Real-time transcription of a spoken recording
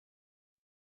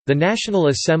The National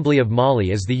Assembly of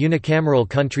Mali is the unicameral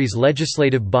country's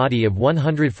legislative body of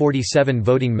 147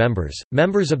 voting members.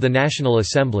 Members of the National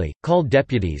Assembly, called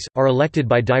deputies, are elected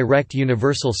by direct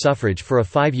universal suffrage for a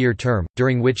 5-year term,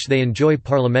 during which they enjoy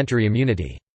parliamentary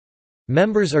immunity.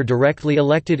 Members are directly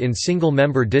elected in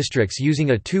single-member districts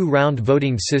using a 2-round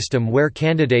voting system where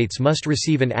candidates must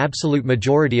receive an absolute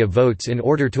majority of votes in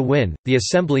order to win. The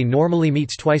Assembly normally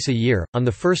meets twice a year, on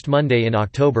the first Monday in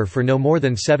October for no more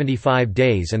than 75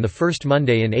 days and the first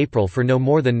Monday in April for no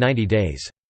more than 90 days.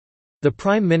 The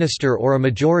Prime Minister or a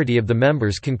majority of the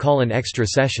members can call an extra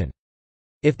session.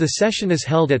 If the session is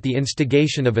held at the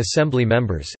instigation of Assembly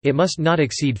members, it must not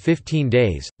exceed 15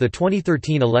 days. The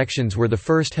 2013 elections were the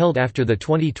first held after the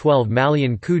 2012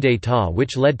 Malian coup d'état,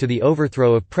 which led to the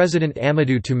overthrow of President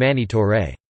Amadou Toumani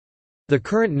Touré. The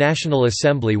current National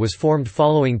Assembly was formed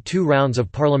following 2 rounds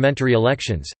of parliamentary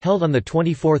elections, held on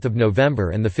 24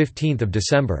 November and 15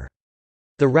 December.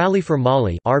 The Rally for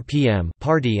Mali (RPM)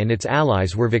 party and its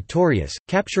allies were victorious,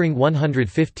 capturing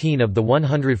 115 of the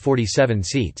 147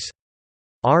 seats.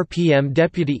 RPM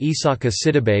deputy Isaka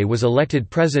Sidibe was elected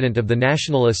President of the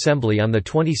National Assembly on the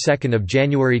 22nd of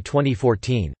January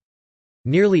 2014.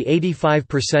 Nearly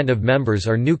 85% of members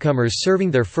are newcomers serving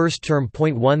their first term.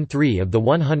 13 of the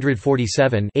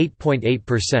 147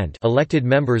 (8.8%) elected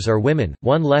members are women,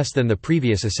 one less than the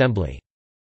previous assembly.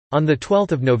 On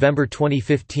 12 November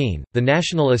 2015, the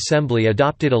National Assembly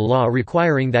adopted a law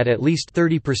requiring that at least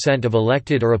 30% of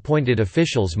elected or appointed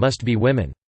officials must be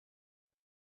women.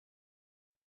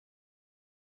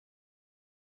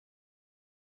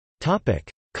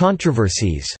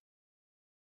 Controversies.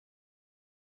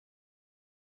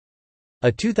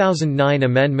 A 2009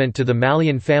 amendment to the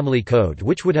Malian Family Code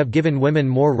which would have given women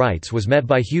more rights was met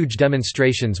by huge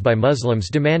demonstrations by Muslims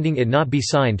demanding it not be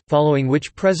signed, following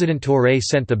which President Touré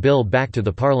sent the bill back to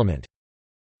the parliament.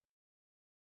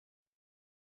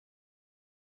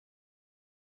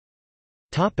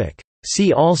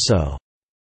 See also: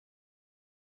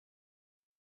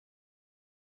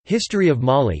 History of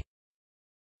Mali,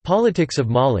 Politics of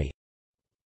Mali,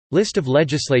 List of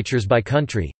legislatures by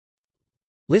country,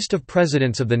 List of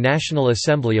Presidents of the National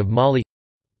Assembly of Mali,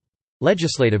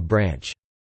 Legislative branch.